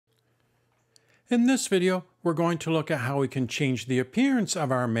In this video, we're going to look at how we can change the appearance of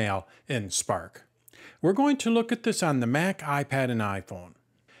our mail in Spark. We're going to look at this on the Mac, iPad, and iPhone.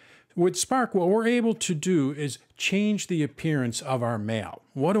 With Spark, what we're able to do is change the appearance of our mail.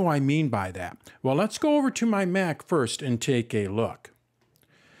 What do I mean by that? Well, let's go over to my Mac first and take a look.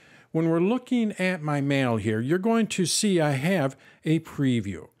 When we're looking at my mail here, you're going to see I have a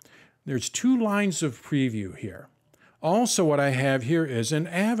preview. There's 2 lines of preview here. Also, what I have here is an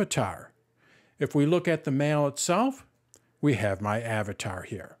avatar. If we look at the mail itself, we have my avatar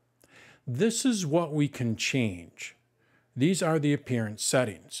here. This is what we can change. These are the appearance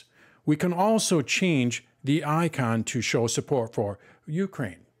settings. We can also change the icon to show support for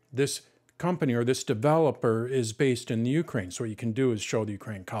Ukraine. This company or this developer is based in the Ukraine, so what you can do is show the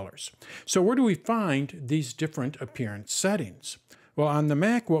Ukraine colors. So where do we find these different appearance settings? Well, on the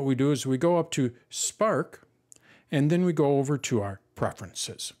Mac, what we do is we go up to Spark, and then we go over to our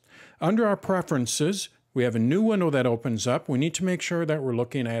preferences. Under our preferences, we have a new window that opens up. We need to make sure that we're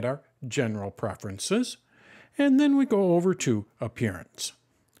looking at our general preferences. And then we go over to appearance.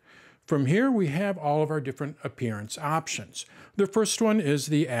 From here, we have all of our different appearance options. The first one is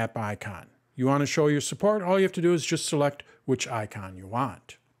the app icon. You want to show your support, all you have to do is just select which icon you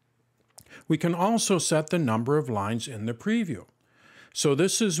want. We can also set the number of lines in the preview. So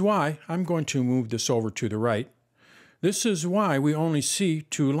this is why I'm going to move this over to the right. This is why we only see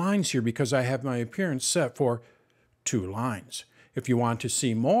 2 lines here, because I have my appearance set for 2 lines. If you want to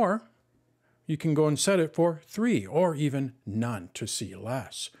see more, you can go and set it for 3 or even none to see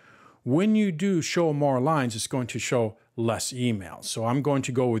less. When you do show more lines, it's going to show less emails. So I'm going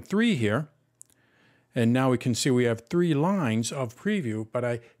to go with 3 here. And now we can see we have 3 lines of preview, but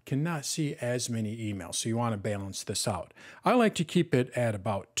I cannot see as many emails. So you want to balance this out. I like to keep it at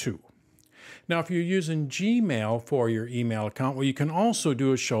about 2. Now, if you're using Gmail for your email account, what you can also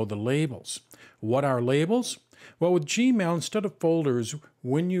do is show the labels. What are labels? Well, with Gmail, instead of folders,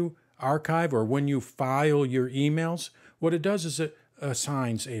 when you archive or when you file your emails, what it does is it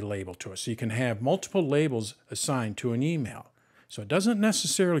assigns a label to it. So you can have multiple labels assigned to an email. So it doesn't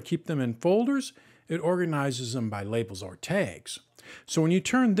necessarily keep them in folders. It organizes them by labels or tags. So when you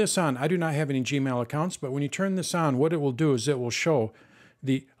turn this on, I do not have any Gmail accounts, but when you turn this on, what it will do is it will show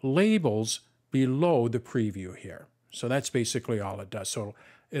the labels below the preview here. So that's basically all it does. So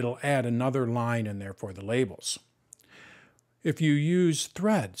it'll add another line in there for the labels. If you use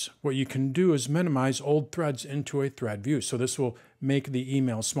threads, what you can do is minimize old threads into a thread view. So this will make the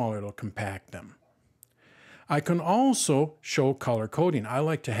email smaller. It'll compact them. I can also show color coding. I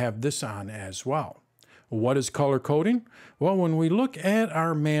like to have this on as well. What is color coding? Well, when we look at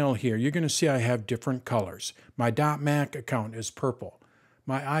our mail here, you're going to see I have different colors. My .Mac account is purple.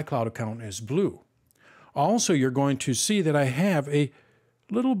 My iCloud account is blue. Also, you're going to see that I have a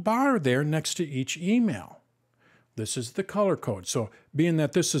little bar there next to each email. This is the color code. So being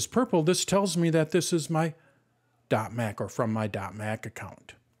that this is purple, this tells me that this is my .Mac or from my .Mac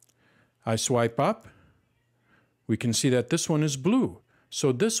account. I swipe up. We can see that this one is blue.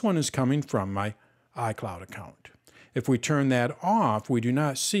 So this one is coming from my iCloud account. If we turn that off, we do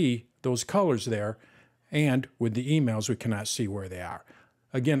not see those colors there. And with the emails, we cannot see where they are.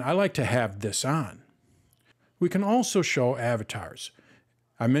 Again, I like to have this on. We can also show avatars.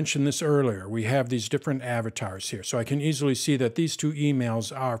 I mentioned this earlier. We have these different avatars here. So I can easily see that these 2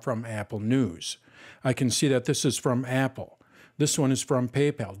 emails are from Apple News. I can see that this is from Apple. This one is from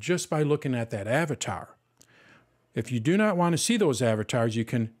PayPal, just by looking at that avatar. If you do not want to see those avatars, you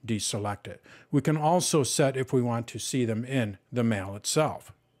can deselect it. We can also set if we want to see them in the mail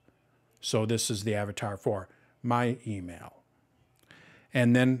itself. So this is the avatar for my email.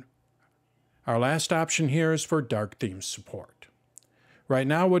 And then our last option here is for dark theme support. Right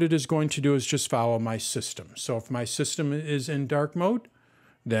now, what it is going to do is just follow my system. So if my system is in dark mode,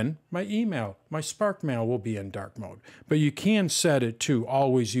 then my email, my Spark mail will be in dark mode. But you can set it to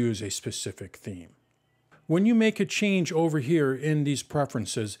always use a specific theme. When you make a change over here in these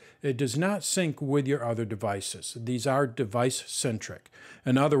preferences, it does not sync with your other devices. These are device-centric.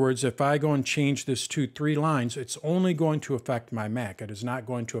 In other words, if I go and change this to 3 lines, it's only going to affect my Mac. It is not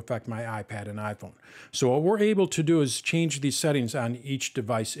going to affect my iPad and iPhone. So what we're able to do is change these settings on each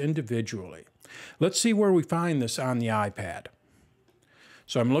device individually. Let's see where we find this on the iPad.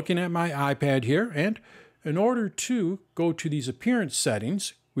 So I'm looking at my iPad here, and in order to go to these appearance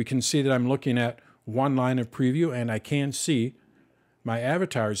settings, we can see that I'm looking at 1 line of preview, and I can see my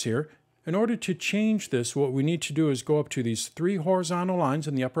avatars here. In order to change this, what we need to do is go up to these 3 horizontal lines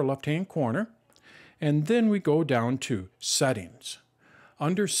in the upper left-hand corner, and then we go down to Settings.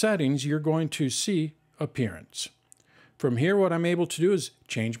 Under Settings, you're going to see Appearance. From here, what I'm able to do is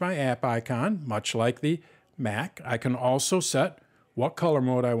change my app icon, much like the Mac. I can also set what color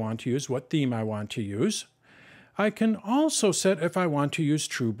mode I want to use, what theme I want to use. I can also set if I want to use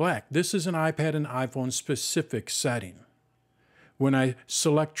true black. This is an iPad and iPhone specific setting. When I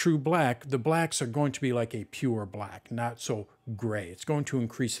select true black, the blacks are going to be like a pure black, not so gray. It's going to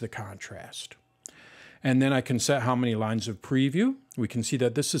increase the contrast. And then I can set how many lines of preview. We can see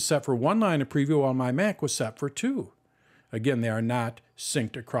that this is set for 1 line of preview while my Mac was set for 2. Again, they are not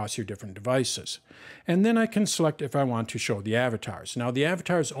synced across your different devices. And then I can select if I want to show the avatars. Now, the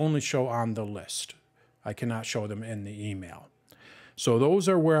avatars only show on the list. I cannot show them in the email. So those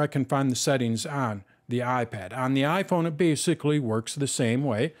are where I can find the settings on the iPad. On the iPhone, it basically works the same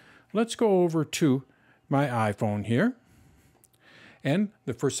way. Let's go over to my iPhone here. And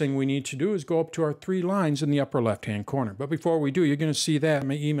the first thing we need to do is go up to our 3 lines in the upper left-hand corner. But before we do, you're going to see that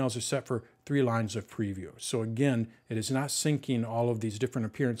my emails are set for 3 lines of preview. So again, it is not syncing all of these different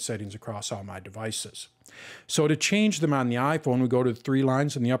appearance settings across all my devices. So to change them on the iPhone, we go to the 3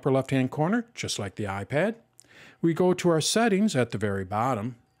 lines in the upper left-hand corner, just like the iPad. We go to our settings at the very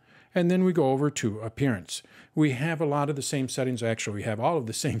bottom, and then we go over to appearance. We have a lot of the same settings. Actually, we have all of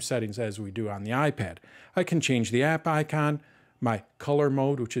the same settings as we do on the iPad. I can change the app icon, my color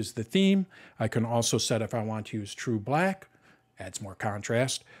mode, which is the theme. I can also set if I want to use true black, adds more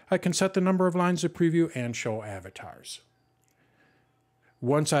contrast. I can set the number of lines of preview and show avatars.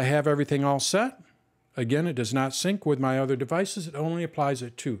 Once I have everything all set, again, it does not sync with my other devices. It only applies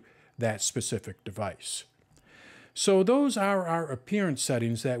it to that specific device. So those are our appearance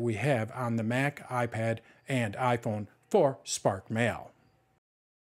settings that we have on the Mac, iPad, and iPhone for Spark Mail.